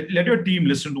let your team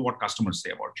listen to what customers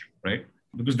say about you, right?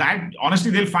 Because that,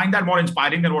 honestly, they'll find that more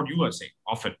inspiring than what you are saying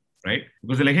often, right?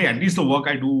 Because they're like, hey, at least the work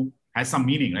I do has some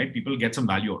meaning, right? People get some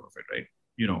value out of it, right?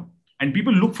 And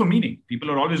people look for meaning. People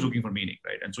are always looking for meaning,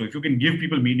 right? And so if you can give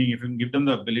people meaning, if you can give them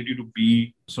the ability to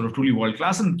be sort of truly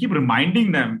world-class and keep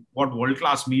reminding them what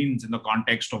world-class means in the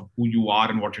context of who you are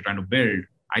and what you're trying to build,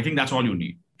 I think that's all you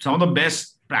need. Some of the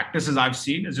best practices I've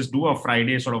seen is just do a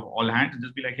Friday sort of all hands and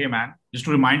just be like, hey, man, just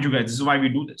to remind you guys, this is why we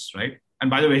do this, right? And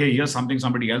by the way, hey, here's something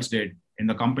somebody else did in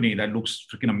the company that looks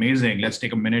freaking amazing. Let's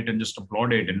take a minute and just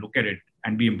applaud it and look at it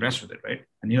and be impressed with it, right?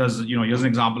 And here's an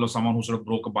example of someone who sort of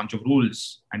broke a bunch of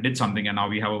rules and did something, and now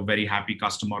we have a very happy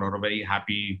customer or a very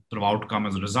happy sort of outcome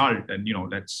as a result. And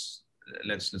let's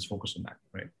focus on that,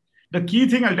 right? The key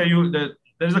thing I'll tell you,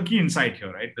 there's a key insight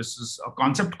here, right? This is a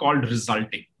concept called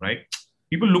resulting, right?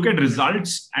 People look at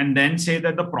results and then say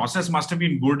that the process must have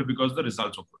been good because the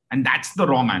results were good. And that's the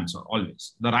wrong answer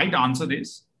always. The right answer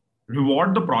is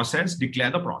reward the process, declare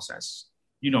the process.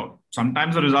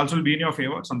 Sometimes the results will be in your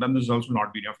favor, sometimes the results will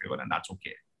not be in your favor, and that's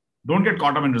okay. Don't get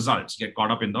caught up in results, get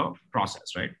caught up in the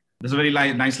process, right? There's a very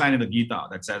nice line in the Gita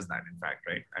that says that, in fact,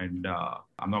 right? And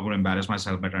I'm not going to embarrass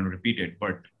myself by trying to repeat it,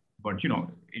 but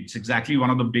it's exactly one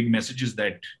of the big messages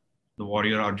that the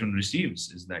warrior Arjun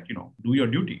receives is that, do your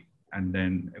duty and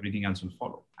then everything else will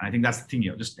follow. And I think that's the thing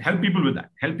here. Just help people with that.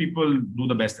 Help people do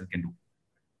the best they can do.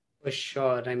 For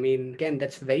sure. I mean, again,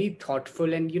 that's very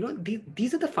thoughtful. And,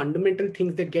 these are the fundamental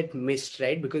things that get missed,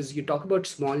 right? Because you talk about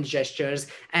small gestures,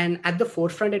 and at the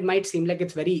forefront, it might seem like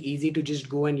it's very easy to just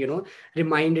go and,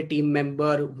 remind a team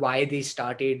member why they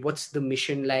started, what's the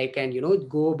mission like, and,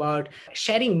 go about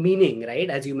sharing meaning,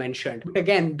 right? As you mentioned. But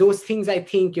again, those things I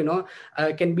think,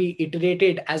 can be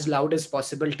iterated as loud as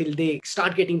possible till they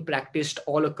start getting practiced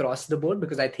all across the board,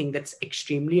 because I think that's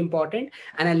extremely important.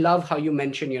 And I love how you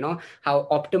mentioned, how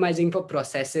optimizing optimizing for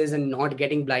processes and not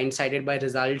getting blindsided by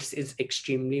results is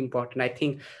extremely important. I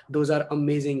think those are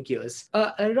amazing cues.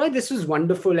 Roy, this was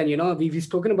wonderful. And, we've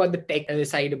spoken about the tech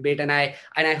side a bit, and I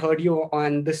heard you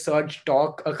on the Surge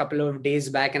talk a couple of days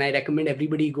back, and I recommend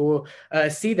everybody go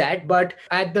see that. But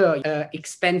at the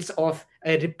expense of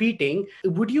repeating,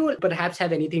 would you perhaps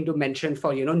have anything to mention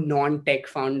for non-tech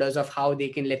founders of how they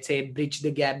can, let's say, bridge the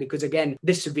gap? Because again,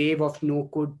 this wave of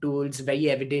no-code tools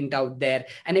very evident out there,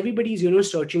 and everybody's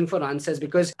searching for answers,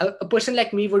 because a person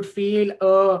like me would feel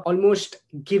almost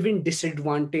given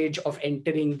disadvantage of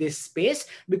entering this space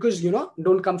because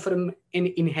don't come from an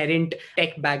inherent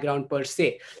tech background per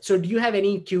se. So do you have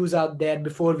any cues out there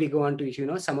before we go on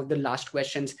to some of the last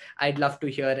questions? I'd love to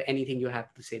hear anything you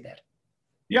have to say there.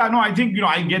 Yeah, no, I think,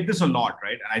 I get this a lot,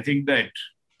 right? And I think that,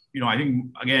 I think,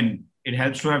 again, it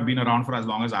helps to have been around for as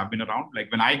long as I've been around.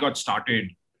 Like when I got started,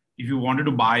 if you wanted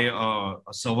to buy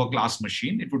a server class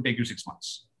machine, it would take you 6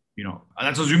 months.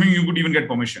 That's assuming you could even get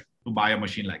permission to buy a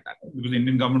machine like that, right? Because the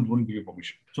Indian government wouldn't give you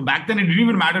permission. So back then, it didn't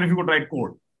even matter if you could write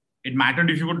code. It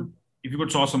mattered if you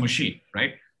could source a machine,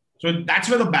 right? So that's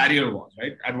where the barrier was,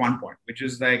 right? At one point, which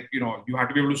is like, you had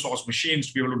to be able to source machines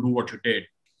to be able to do what you did.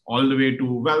 All the way to,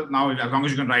 well, now as long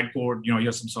as you can write code,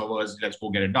 here's some servers, let's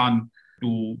go get it done,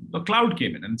 to the cloud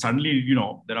came in. And suddenly,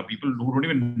 there are people who don't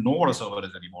even know what a server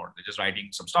is anymore. They're just writing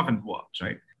some stuff and it works,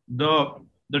 right?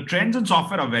 The trends in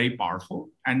software are very powerful.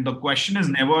 And the question is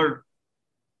never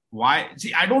why.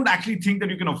 See, I don't actually think that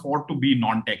you can afford to be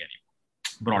non-tech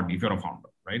anymore, broadly, if you're a founder,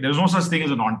 right? There's no such thing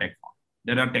as a non-tech founder.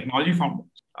 There are technology founders.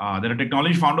 There are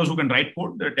technology founders who can write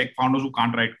code. There are tech founders who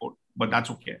can't write code, but that's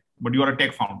okay. But you are a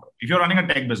tech founder. If you're running a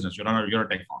tech business, you're a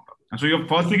tech founder. And so your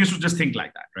first thing is to just think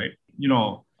like that, right?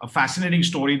 A fascinating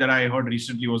story that I heard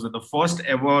recently was that the first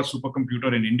ever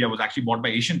supercomputer in India was actually bought by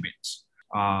Asian Paints.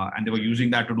 And they were using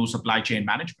that to do supply chain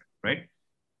management, right?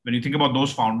 When you think about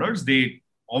those founders, they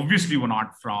obviously were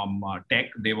not from tech.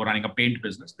 They were running a paint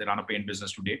business. They run a paint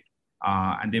business today.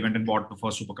 And they went and bought the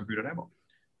first supercomputer ever.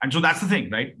 And so that's the thing,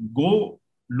 right? Go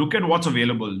look at what's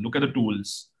available. Look at the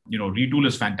tools. Retool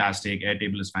is fantastic.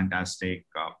 Airtable is fantastic.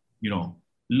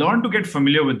 Learn to get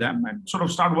familiar with them and sort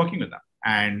of start working with them.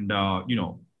 And,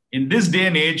 in this day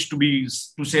and age,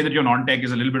 to say that you're non-tech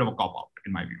is a little bit of a cop-out,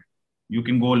 in my view. You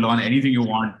can go learn anything you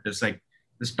want. There's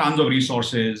tons of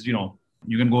resources.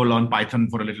 You can go learn Python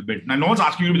for a little bit. Now, no one's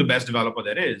asking you to be the best developer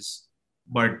there is,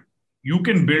 but you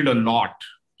can build a lot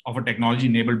of a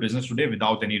technology-enabled business today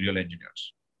without any real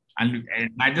engineers. And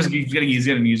that just keeps getting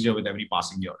easier and easier with every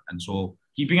passing year. And so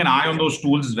keeping an eye on those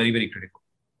tools is very, very critical.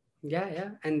 Yeah.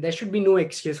 And there should be no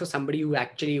excuse for somebody who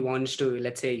actually wants to,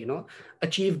 let's say,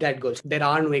 achieve that goal. There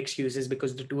are no excuses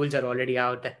because the tools are already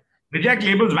out there. Reject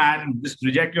labels, man. Just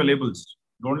reject your labels.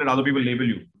 Don't let other people label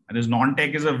you. And this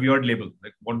non-tech is a weird label.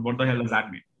 Like, what the hell does that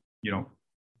mean? Yeah.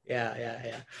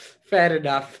 Fair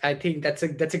enough. I think that's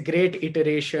a great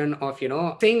iteration of,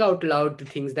 saying out loud the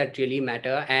things that really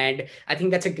matter. And I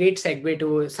think that's a great segue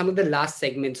to some of the last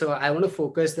segments. So I want to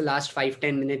focus the last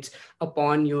 5-10 minutes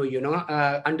upon you,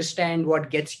 understand what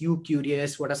gets you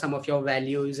curious, what are some of your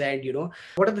values, and,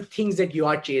 what are the things that you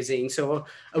are chasing. So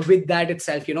with that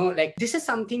itself, like this is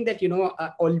something that,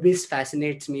 always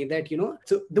fascinates me that,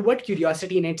 so the word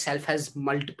curiosity in itself has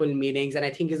multiple meanings, and I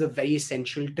think is a very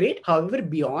essential trait. However,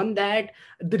 beyond that,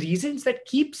 the reasons that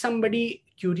keep somebody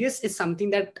curious is something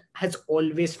that has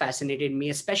always fascinated me,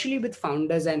 especially with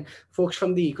founders and folks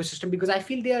from the ecosystem, because I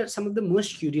feel they are some of the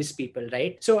most curious people,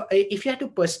 right? So if you had to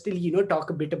personally,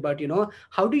 talk a bit about,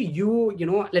 how do you,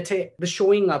 let's say the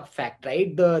showing up fact,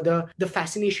 right? The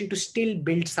fascination to still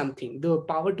build something, the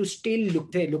power to still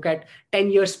look at 10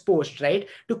 years post, right?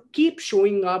 To keep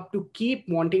showing up, to keep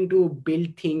wanting to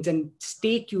build things and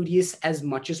stay curious as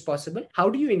much as possible.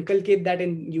 How do you inculcate that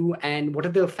in you, and what are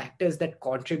the factors that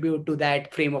contribute to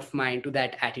that frame of mind, to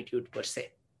that attitude per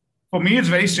se? For me, it's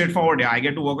very straightforward. Yeah, I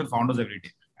get to work with founders every day.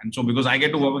 And so because I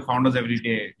get to work with founders every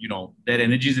day, their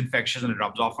energy is infectious and it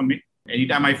rubs off on me.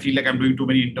 Anytime I feel like I'm doing too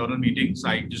many internal meetings,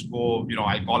 I just go,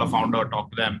 I'll call a founder,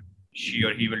 talk to them. She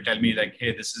or he will tell me like,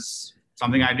 hey, this is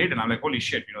something I did. And I'm like, holy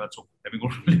shit, that's okay.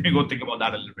 Let me go think about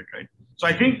that a little bit, right? So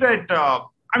I think that,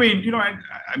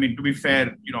 to be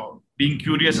fair, being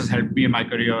curious has helped me in my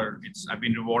career. I've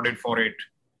been rewarded for it.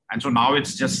 And so now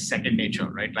it's just second nature,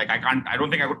 right? Like I don't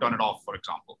think I could turn it off, for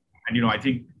example. And, I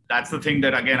think that's the thing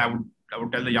that, again, I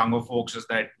would tell the younger folks is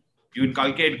that you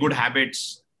inculcate good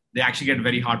habits. They actually get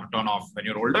very hard to turn off when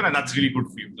you're older. And that's really good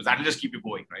for you because that'll just keep you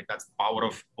going, right? That's the power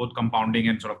of both compounding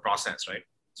and sort of process, right?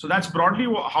 So that's broadly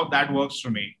how that works for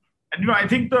me. And, I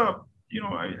think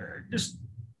just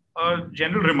a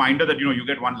general reminder that, you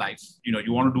get one life,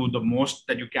 you want to do the most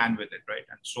that you can with it, right?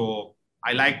 And so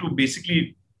I like to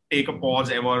basically take a pause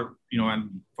ever,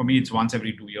 and for me, it's once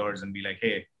every 2 years and be like,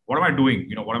 hey, what am I doing?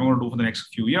 What am I going to do for the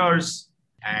next few years?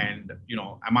 And,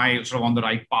 am I sort of on the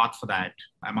right path for that?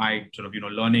 Am I sort of,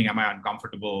 learning? Am I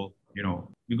uncomfortable?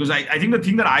 Because I think the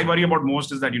thing that I worry about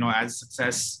most is that, as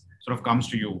success sort of comes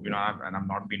to you, and I'm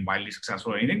not being wildly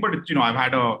successful or anything, but I've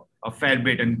had a fair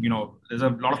bit, and there's a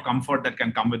lot of comfort that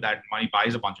can come with that. Money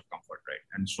buys a bunch of comfort, right?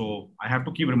 And so I have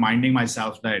to keep reminding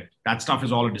myself that stuff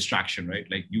is all a distraction, right?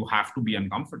 Like you have to be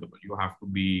uncomfortable. You have to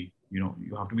be,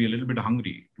 you have to be a little bit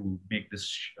hungry to make this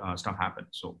stuff happen.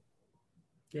 So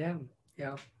yeah.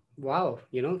 Wow,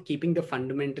 keeping the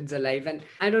fundamentals alive. And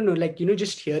I don't know,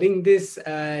 just hearing this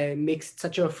makes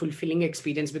such a fulfilling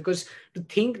experience, because to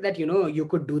think that, you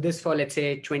could do this for, let's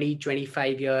say, 20,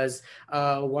 25 years,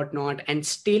 whatnot, and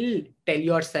still tell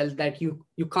yourself that you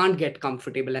can't get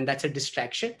comfortable and that's a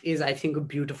distraction is, I think, a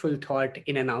beautiful thought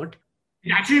in and out.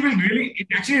 It actually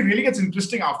really gets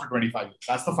interesting after 25 years.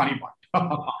 That's the funny part.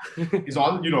 It's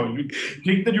all, you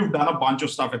think that you've done a bunch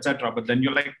of stuff, etc. But then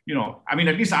you're like,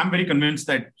 at least I'm very convinced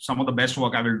that some of the best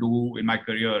work I will do in my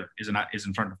career is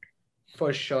in front of me.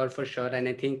 For sure. And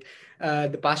I think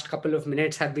the past couple of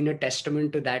minutes have been a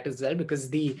testament to that as well, because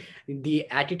the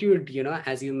attitude,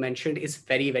 as you mentioned, is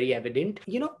very, very evident.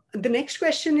 The next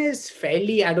question is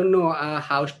fairly, I don't know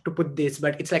how to put this,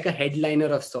 but it's like a headliner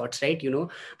of sorts, right?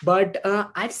 But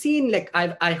I've seen,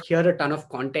 I hear a ton of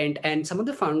content, and some of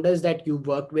the founders that you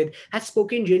worked with have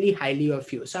spoken really highly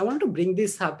of you. So I wanted to bring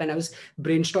this up, and I was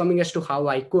brainstorming as to how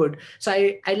I could. So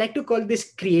I like to call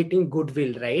this creating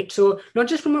goodwill, right? So not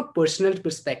just from a personal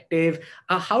perspective,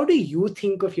 how do you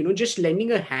think of, just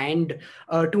lending a hand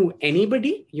to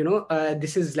anybody?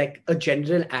 This is like a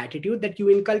general attitude that you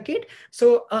inculcate.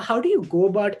 So how do you go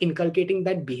about inculcating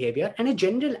that behavior, and a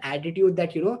general attitude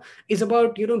that, is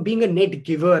about, being a net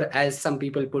giver, as some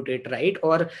people put it, right?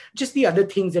 Or just the other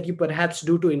things that you perhaps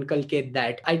do to inculcate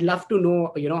that. I'd love to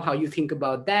know, how you think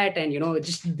about that. And,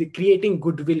 just the creating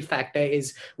goodwill factor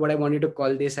is what I wanted to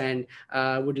call this, and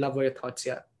would love your thoughts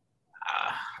here.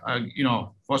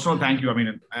 First of all, thank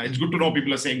you. It's good to know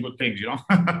people are saying good things,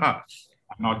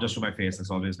 not just to my face. That's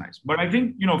always nice. But I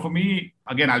think, for me,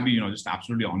 again, I'll be, just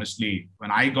absolutely honestly, when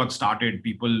I got started,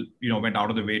 people, went out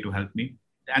of the way to help me,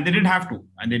 and they didn't have to,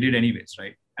 and they did anyways,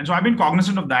 right? And so I've been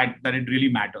cognizant of that it really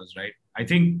matters, right? I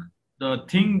think the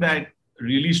thing that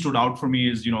really stood out for me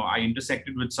is, I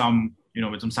intersected with some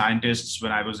scientists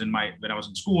when I was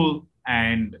in school,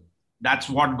 and that's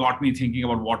what got me thinking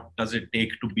about what does it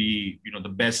take to be, the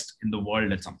best in the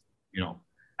world at something,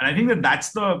 And I think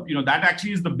that's that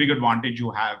actually is the big advantage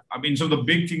you have. So the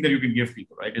big thing that you can give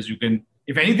people, right, is you can,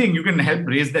 if anything, you can help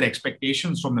raise their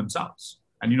expectations from themselves.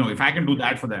 And, if I can do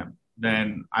that for them,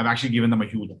 then I've actually given them a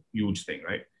huge, huge thing,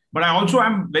 right? But I also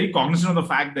am very cognizant of the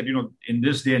fact that, in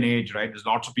this day and age, right, there's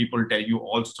lots of people tell you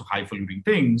all sorts of highfalutin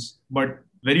things, but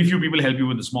very few people help you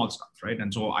with the small stuff, right?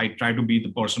 And so I try to be the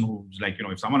person who's like,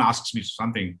 if someone asks me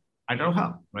something, I try to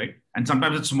help, right? And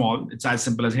sometimes it's small. It's as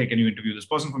simple as, hey, can you interview this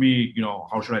person for me?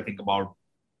 How should I think about,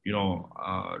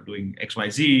 doing X, Y,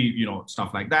 Z,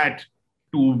 stuff like that.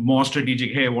 To more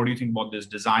strategic, hey, what do you think about this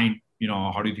design?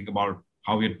 How do you think about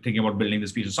how we're thinking about building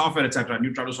this piece of software, etc. And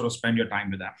you try to sort of spend your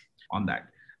time with them on that.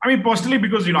 Personally,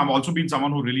 because, I've also been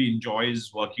someone who really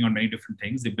enjoys working on many different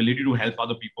things. The ability to help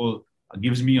other people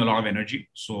gives me a lot of energy.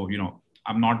 So,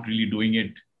 I'm not really doing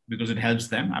it because it helps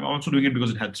them. I'm also doing it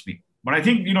because it helps me. But I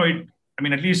think,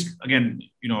 at least, again,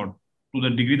 to the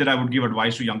degree that I would give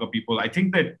advice to younger people, I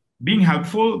think that being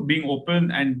helpful, being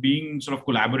open, and being sort of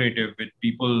collaborative with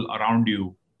people around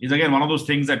you is, again, one of those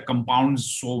things that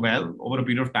compounds so well over a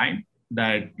period of time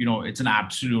that, it's an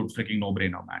absolute freaking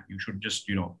no-brainer, man. You should just,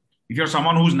 if you're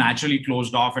someone who's naturally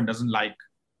closed off and doesn't like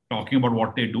talking about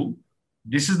what they do,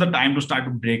 this is the time to start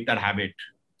to break that habit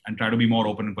and try to be more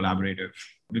open and collaborative,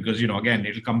 because, again,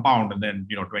 it'll compound. And then,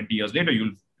 20 years later,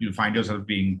 you'll find yourself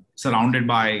being surrounded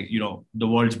by, the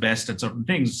world's best at certain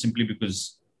things, simply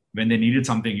because when they needed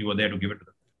something, you were there to give it to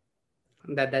them.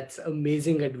 That's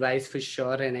amazing advice for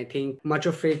sure. And I think much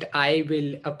of it I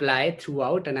will apply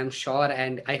throughout, and I'm sure,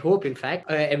 and I hope, in fact,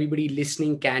 everybody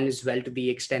listening can as well, to the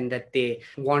extent that they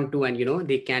want to, and,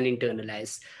 they can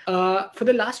internalize. For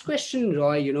the last question,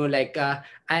 Roy,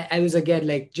 I was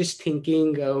again just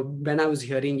thinking when I was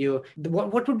hearing you,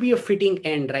 what would be a fitting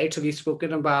end, right? So we've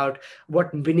spoken about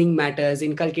what winning matters,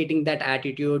 inculcating that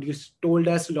attitude. You told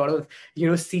us a lot of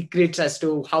secrets as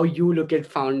to how you look at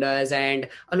founders, and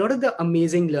a lot of the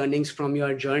amazing learnings from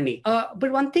your journey.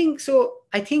 But one thing, so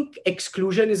I think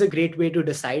exclusion is a great way to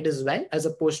decide as well, as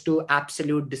opposed to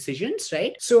absolute decisions,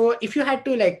 right? So if you had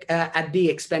to at the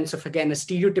expense of, again, a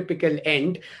stereotypical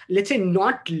end, let's say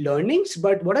not learnings,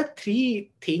 but what are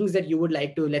 3 things that you would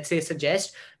like to, let's say,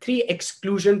 suggest, 3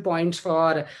 exclusion points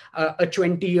for a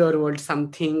 20-year-old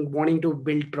something wanting to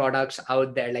build products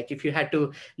out there? Like if you had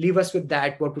to leave us with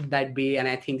that, what would that be? And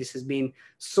I think this has been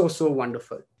so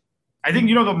wonderful. I think,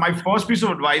 my first piece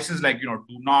of advice is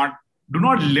do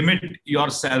not limit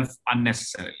yourself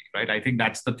unnecessarily, right? I think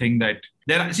that's the thing that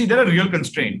there are real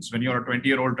constraints when you're a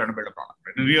 20-year-old trying to build a product,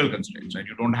 right? Real constraints, right?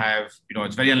 You don't have,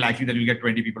 it's very unlikely that you get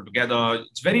 20 people together.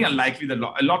 It's very unlikely that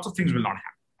lots of things will not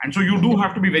happen. And so you do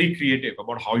have to be very creative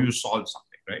about how you solve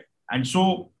something, right? And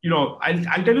so,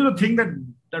 I'll tell you the thing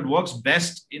that works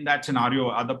best in that scenario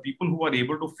are the people who are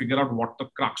able to figure out what the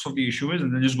crux of the issue is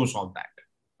and then just go solve that,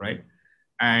 right?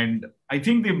 And I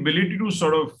think the ability to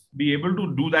sort of be able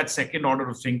to do that second order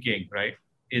of thinking, right,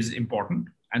 is important.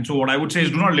 And so what I would say is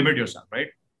do not limit yourself, right?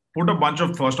 Put a bunch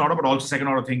of first order, but also second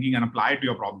order thinking and apply it to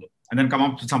your problem. And then come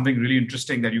up with something really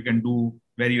interesting that you can do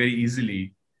very, very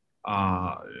easily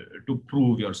to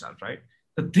prove yourself, right?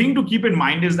 The thing to keep in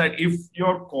mind is that if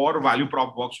your core value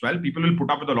prop works well, people will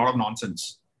put up with a lot of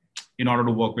nonsense in order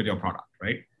to work with your product,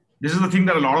 right? This is the thing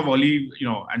that a lot of early,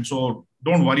 and so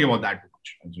don't worry about that.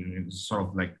 It's sort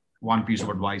of like one piece of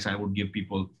advice I would give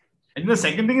people. And the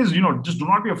second thing is, just do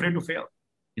not be afraid to fail.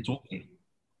 It's okay.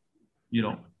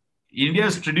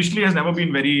 India traditionally has never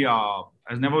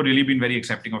really been very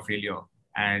accepting of failure.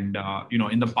 And,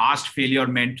 in the past, failure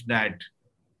meant that,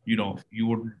 you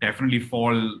would definitely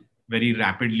fall very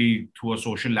rapidly through a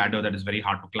social ladder that is very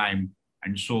hard to climb.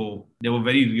 And so there were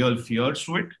very real fears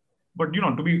to it. But,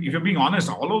 if you're being honest,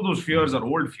 all of those fears are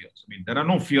old fears. I mean, there are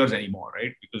no fears anymore,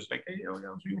 right? Because so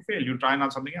you fail, you try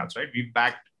and something else, right? We've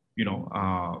backed,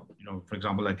 for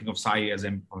example, I think of Sai as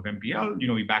of MPL,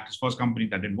 we backed his first company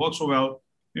that didn't work so well.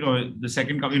 The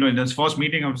second company, in this first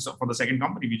meeting for the second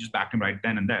company, we just backed him right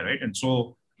then and there, right? And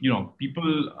so,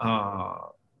 people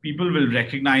will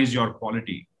recognize your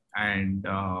quality. And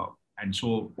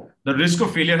so the risk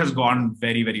of failure has gone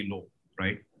very, very low,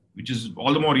 right? Which is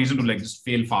all the more reason to just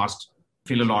fail fast,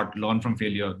 fail a lot, learn from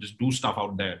failure, just do stuff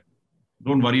out there.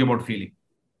 Don't worry about failing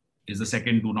is the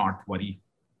second, do not worry.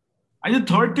 And the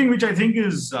third thing, which I think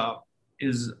is a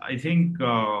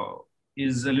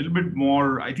little bit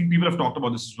more, I think people have talked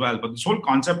about this as well, but this whole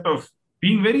concept of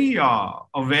being very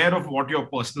aware of what your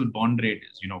personal burn rate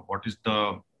is, what is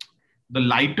the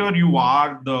lighter you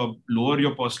are, the lower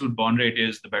your personal burn rate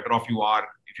is, the better off you are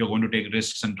if you're going to take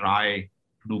risks and try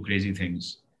to do crazy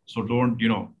things. So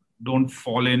don't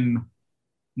fall in.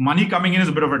 Money coming in is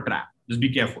a bit of a trap. Just be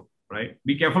careful, right?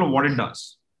 Be careful of what it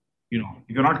does. If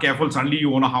you're not careful, suddenly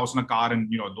you own a house and a car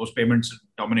and, those payments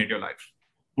dominate your life.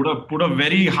 Put a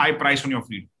very high price on your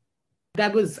freedom.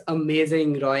 That was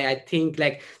amazing, Roy. I think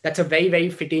that's a very, very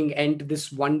fitting end to this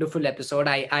wonderful episode.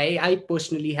 I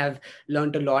personally have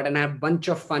learned a lot and I have a bunch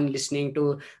of fun listening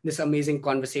to this amazing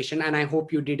conversation. And I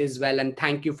hope you did as well. And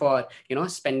thank you for,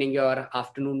 spending your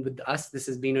afternoon with us. This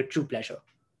has been a true pleasure.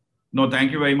 No,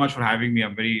 thank you very much for having me.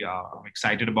 I'm very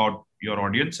excited about your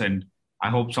audience. And I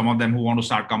hope some of them who want to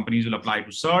start companies will apply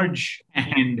to Surge.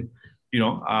 And,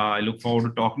 I look forward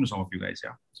to talking to some of you guys.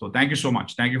 Yeah. So thank you so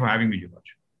much. Thank you for having me, Jivraj.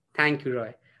 Thank you,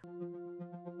 Roy.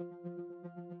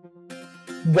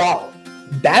 Wow,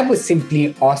 that was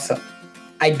simply awesome.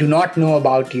 I do not know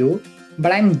about you,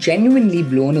 but I'm genuinely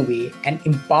blown away and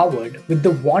empowered with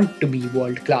the want to be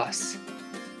world class.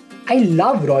 I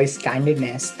love Roy's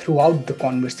candidness throughout the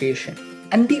conversation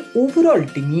and the overall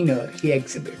demeanor he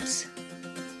exhibits.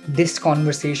 This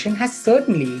conversation has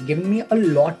certainly given me a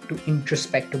lot to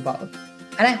introspect about,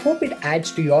 and I hope it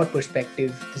adds to your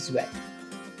perspective as well.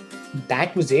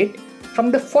 That was it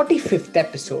from the 45th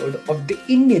episode of the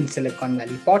Indian Silicon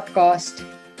Valley podcast,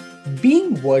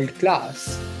 Being World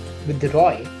Class with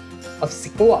Roy of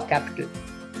Sequoia Capital.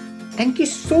 Thank you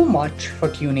so much for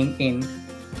tuning in.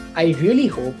 I really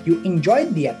hope you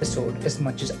enjoyed the episode as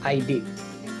much as I did.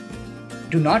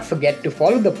 Do not forget to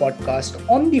follow the podcast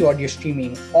on the audio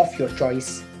streaming of your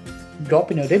choice, drop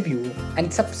in a review,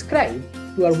 and subscribe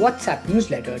to our WhatsApp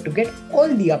newsletter to get all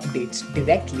the updates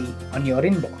directly on your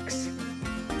inbox.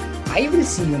 I will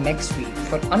see you next week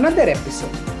for another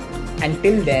episode.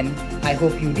 Until then, I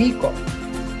hope you recall,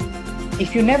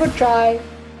 if you never try,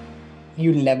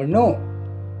 you'll never know.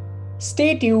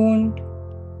 Stay tuned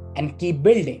and keep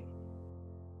building.